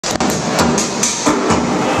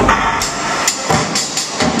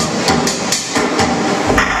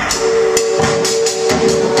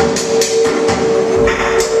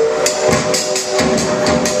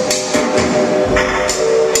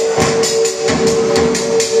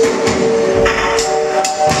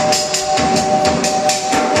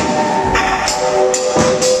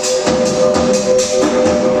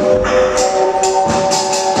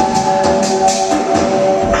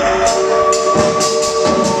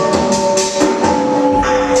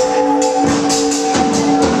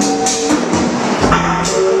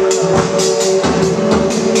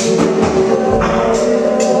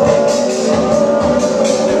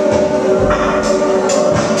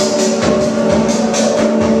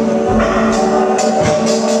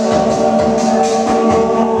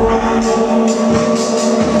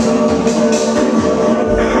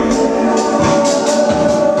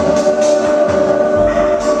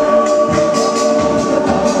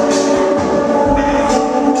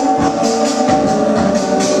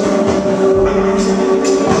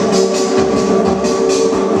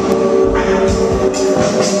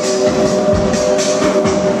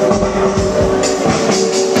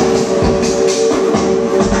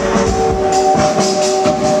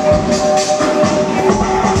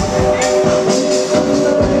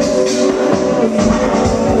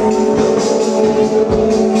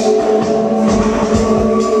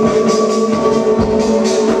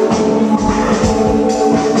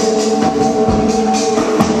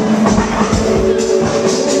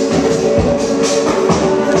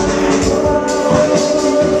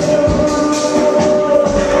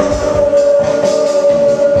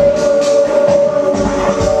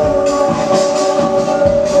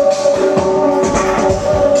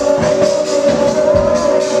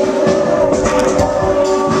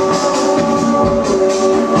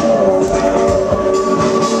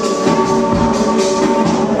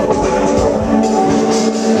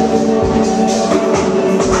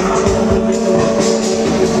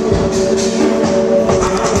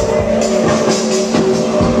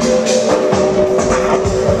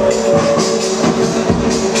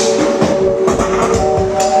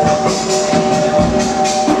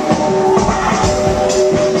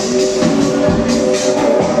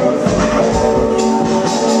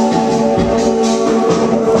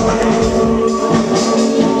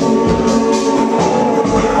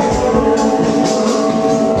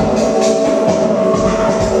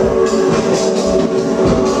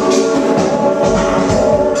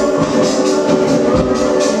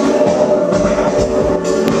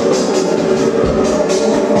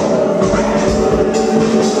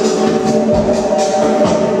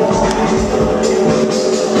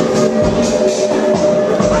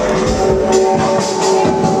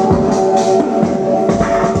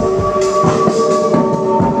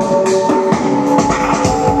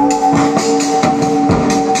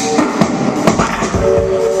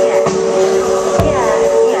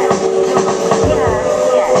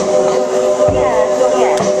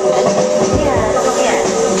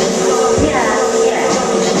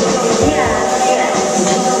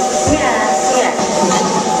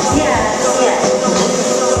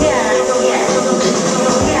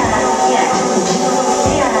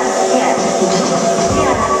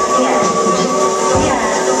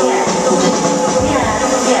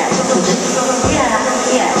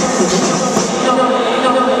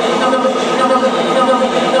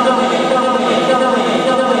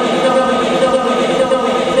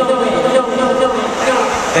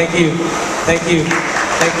Thank you. Thank you.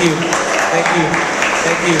 Thank you. Thank you.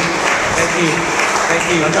 Thank you. Thank you. Thank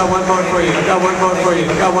you. I got one more for you. I got one more for you.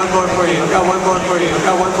 I got one more for you. I got one more for you.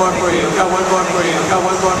 I got one more for you. I got one more for you. I got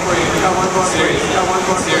one more for you. I got one more series. I got one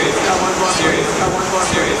more series. I got one more series. I got one more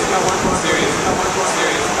series. I got one more series. I got one more series. I got one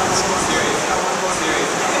more series. I got one more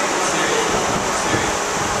series.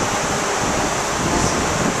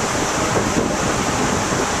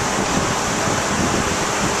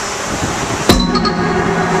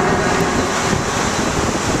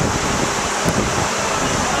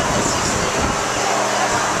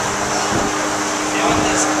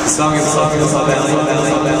 Song is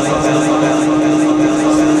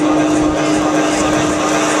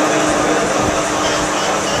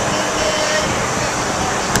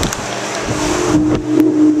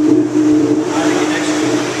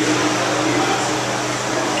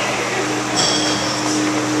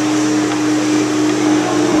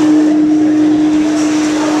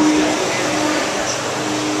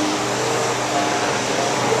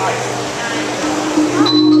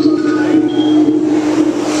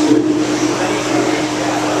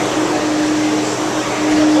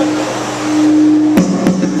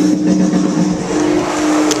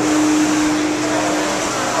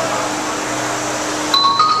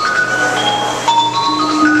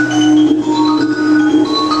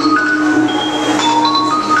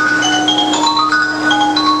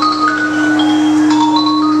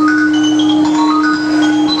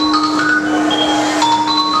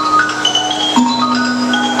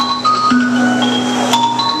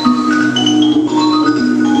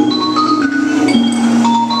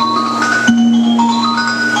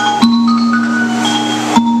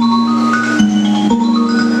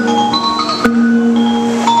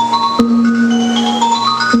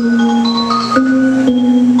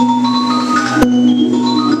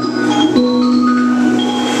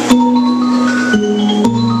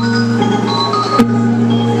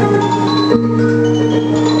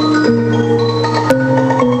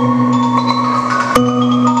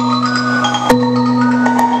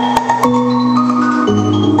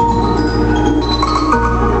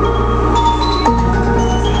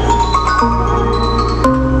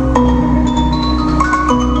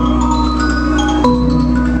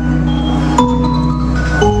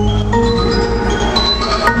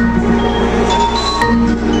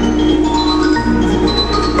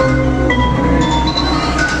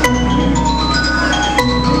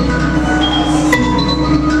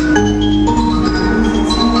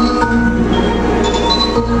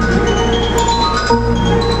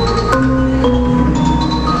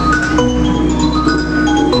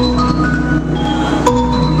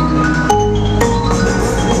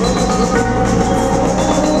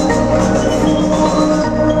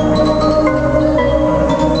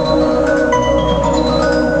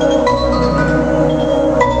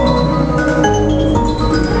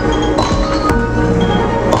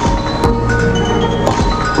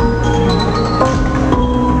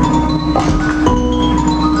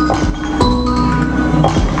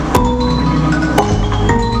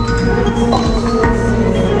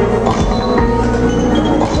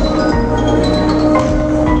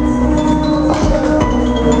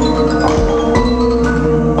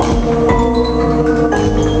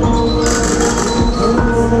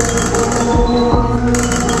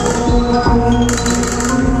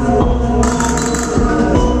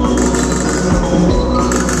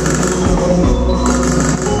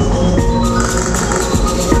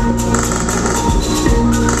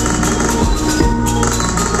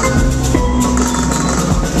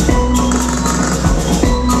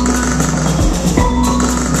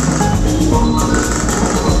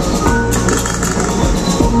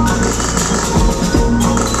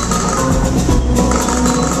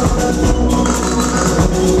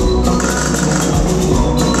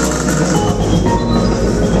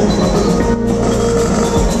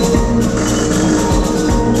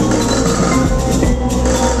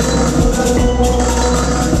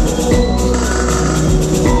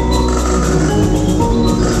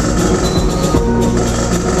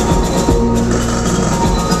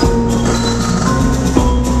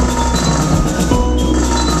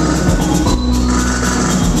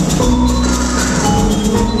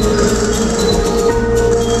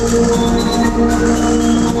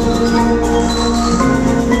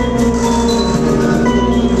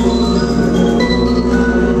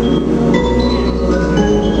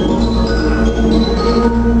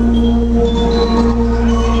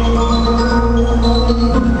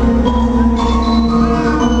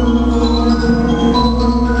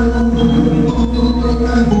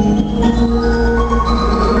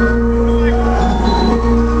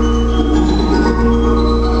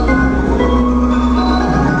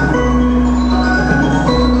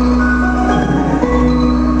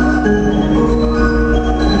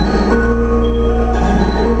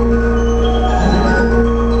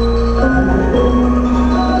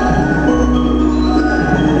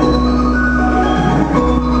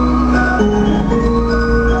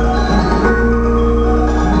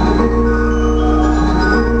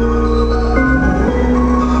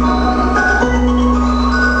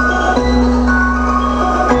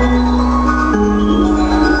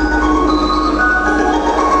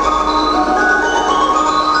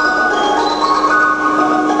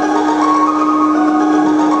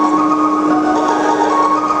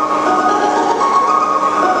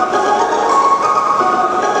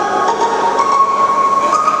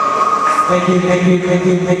thank you, thank you, thank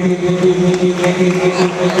you, thank you, thank you, thank you, thank you, thank you,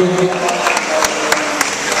 thank you, thank you.